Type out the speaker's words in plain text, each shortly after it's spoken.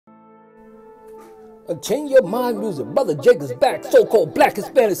Change your mind, music. Brother Jacob's back. So-called black,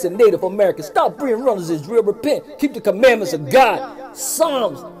 Hispanics, and Native Americans. Stop being runners, Israel. Repent. Keep the commandments of God.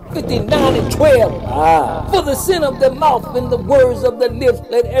 Psalms 59 and 12. For the sin of the mouth and the words of the lips,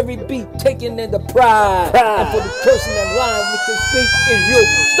 let every beat taken into pride. And for the cursing and lying which they speak, Israel,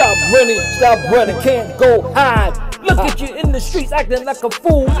 stop running, can't go hide. Look at you in the streets acting like a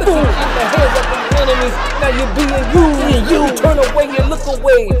fool. Look in the hands of the enemies. Now you're being used. You turn away, you look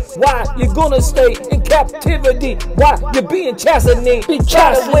away. Why? You're gonna stay in captivity. Why? You're being chastened. You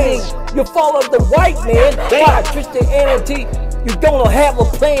follow the white man. Why? Christianity. You don't have a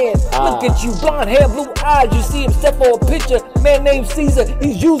plan. Look at you, blonde hair, blue eyes. You see him step for a picture. Man named Caesar,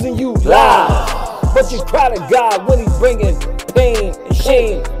 he's using you lies. But you cry to God when he's bringing pain and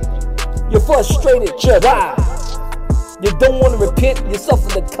shame. You're frustrated. Why? You don't want to repent, you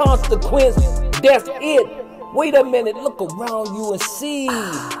suffer the consequence. That's it. Wait a minute, look around you and see.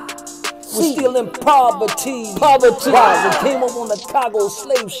 We're still in poverty. Why? We came up on the cargo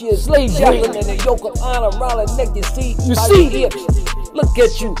slave ship. Javelin and a yoke of iron around her neck. You see hips. Look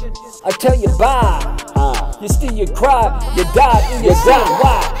at you. I tell you bye. You still you cry. You died in your sin.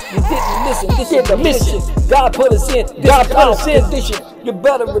 Why? You didn't listen. This is the mission. God put us in. God put us in condition. You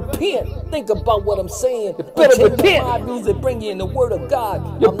better repent. Think about what I'm saying. You better repent. My music bring you in the word of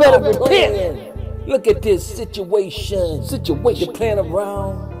God. You better repent. Look at this situation. You're playing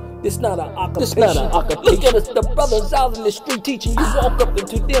around. This not an occupation. Look at us, the brothers out in the street teaching. You walk up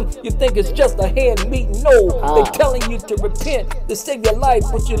into them, you think it's just a hand meeting. No, they're telling you to repent, to save your life,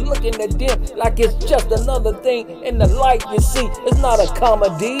 but you're looking at them like it's just another thing in the light. You see, it's not a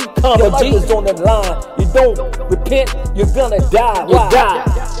comedy. Your life is on the line. You don't repent, you're gonna die.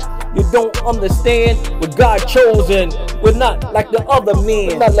 You don't understand what God chosen. We're not like the other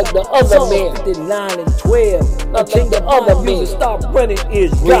men. Not like the other men. 59 and 12. Not like the other men. Stop running,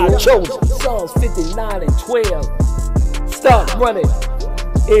 Israel. God chosen. Psalms 59 and 12. Stop running,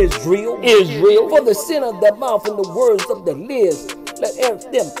 Israel. For the sin of the mouth and the words of the lips, let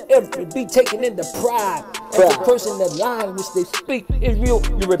every be taken into pride. And the person that line which they speak, Israel,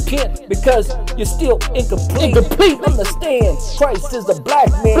 you repent because you're still incomplete. Understand, Christ is a black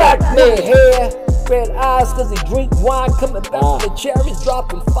man. Hair, red eyes, cause he drink wine. Coming back from the chariots,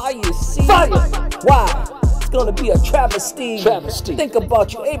 dropping fire. You see? Why? It's gonna be a travesty. Think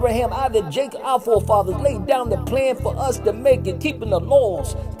about you, Abraham, Isaac, Jacob, our forefathers laid down the plan for us to make it, keeping the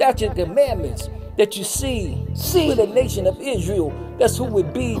laws, statutes, commandments. That you see with the nation of Israel, that's who we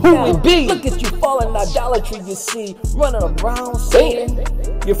be. Look at you falling idolatry, you see, running around saying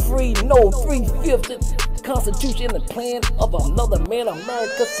you're free. No, 3/5 the Constitution and the plan of another man,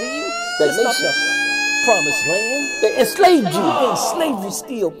 America. See you? That's not the promised land. They enslaved you. You're in slavery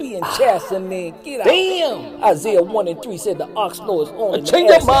still, being chastened, man. Get out. Damn. Isaiah 1 and 3 said the ox knows only. Change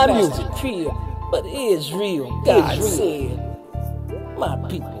your mind, music. But Israel, God said, my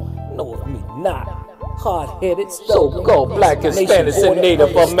people know of me not. Hard-headed, so-called black, Hispanics, and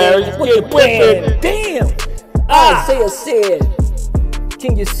Native Americans. Get with it. Damn! Isaiah said,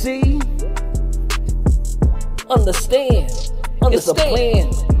 can you see? Understand. It's a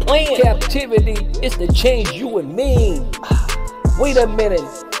plan. Captivity is to change you and me. Wait a minute.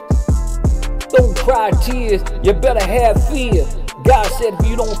 Don't cry tears. You better have fear. God said if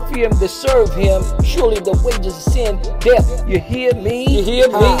you don't fear him to serve him, surely the wages of sin, death. You hear me?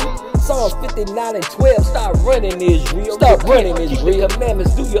 Psalms 59 and 12. Stop running, Israel. Stop running, Israel.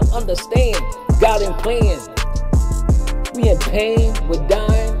 Commandments, do you understand? God in plan. We in pain, we're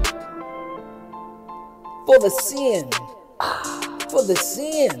dying. For the sin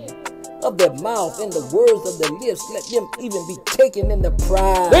of the mouth and the words of the lips, let them even be taken into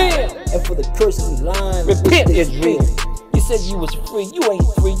pride. And for the cursing line, repent, Israel. You said you was free, you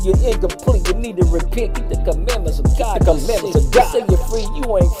ain't free, you're incomplete, you need to repent, keep the commandments of God. You say you're free,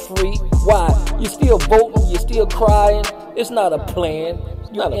 you ain't free. Why? You still voting, you still crying. It's not a plan.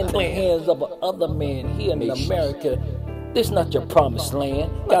 You're in the hands of another man here in America. This is not your promised land.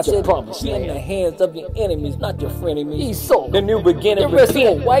 God said you're in the hands of your enemies, not your frenemies. The new beginning,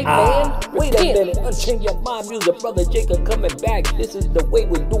 repent. White man, wait a minute, unchain your mind, music, brother Jacob coming back. This is the way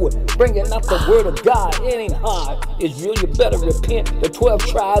we do it, bringing out the word of God. It ain't hard. Israel, you better repent. The 12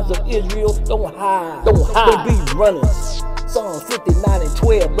 tribes of Israel, don't hide. Don't be runners. Psalms 59 and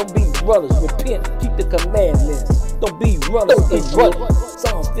 12, don't be runners. Repent, keep the commandments. Don't be runners.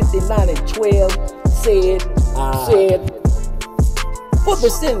 Psalms 59 and 12 said, for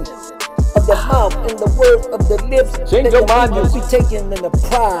the sin of the mouth and the words of the lips, change your mind, you be taken in the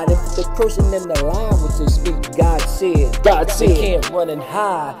pride. If the person in the line which they speak, God said, they can't run and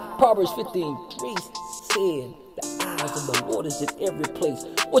hide. Proverbs 15:3 said, the eyes for the Lord is in every place.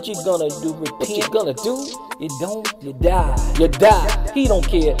 What you gonna do? Repent. What you gonna do? You don't, you die. You die. He don't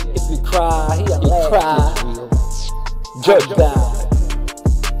care if you cry. He'll cry. Judge die.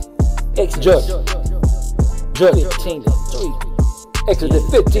 Exodus 15 and 3. Exodus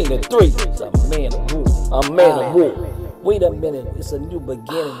 15 and 3. It's a man of war. A man of war. Wait a minute. It's a new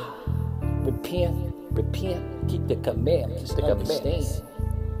beginning. Repent. Repent. Keep the commandments. Understand.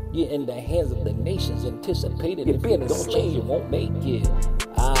 You're in the hands of the nations, anticipating. If you don't change, you won't make it.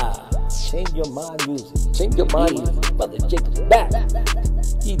 Change your mind music. Change your mind music. Brother Jacob's back.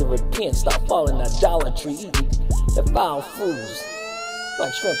 Either repent, stop following idolatry, eating the foul foods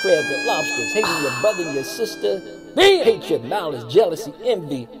like shrimp, crabs, and lobsters, hating your brother and your sister, hatred, malice, jealousy,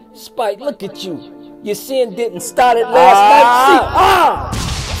 envy, spite. Look at you. Your sin didn't start it last night. See,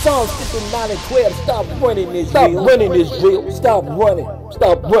 Psalms 59 and 12. Stop running, Israel. Stop running, Israel. Stop running.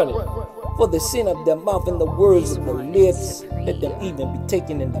 Stop running. For the sin of their mouth and the words of their lips, let them even be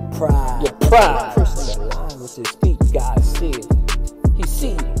taken in the pride. Your pride. Person that line with his feet, God said. He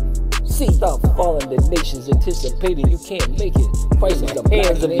see. Stop following the nations, anticipating you can't make it. Christ is the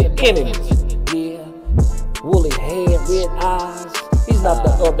hands of your enemies. Yeah. Woolly hair, red eyes. He's not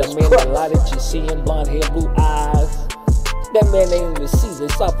the other man that lie that you see him, blonde hair, blue eyes. That man ain't even Caesar.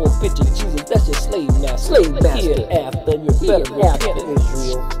 It's off for a picture of Jesus. That's your slave master. Slave master. Hereafter, you better repent,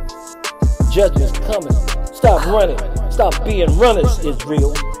 Israel. Judgment's coming. Stop running. Stop being runners,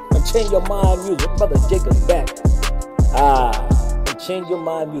 Israel. And change your mind music. Brother Jacob's back. And change your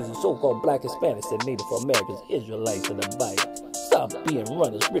mind music. So-called Black Hispanics and Native Americans, Israelites in the Bible. Stop being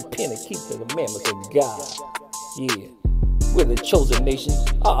runners. Repent and keep the commandments of God. Yeah. We're the chosen nation.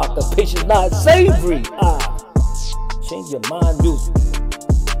 Our occupation's not slavery. Change your mind music.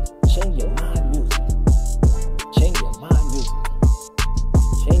 Change your mind.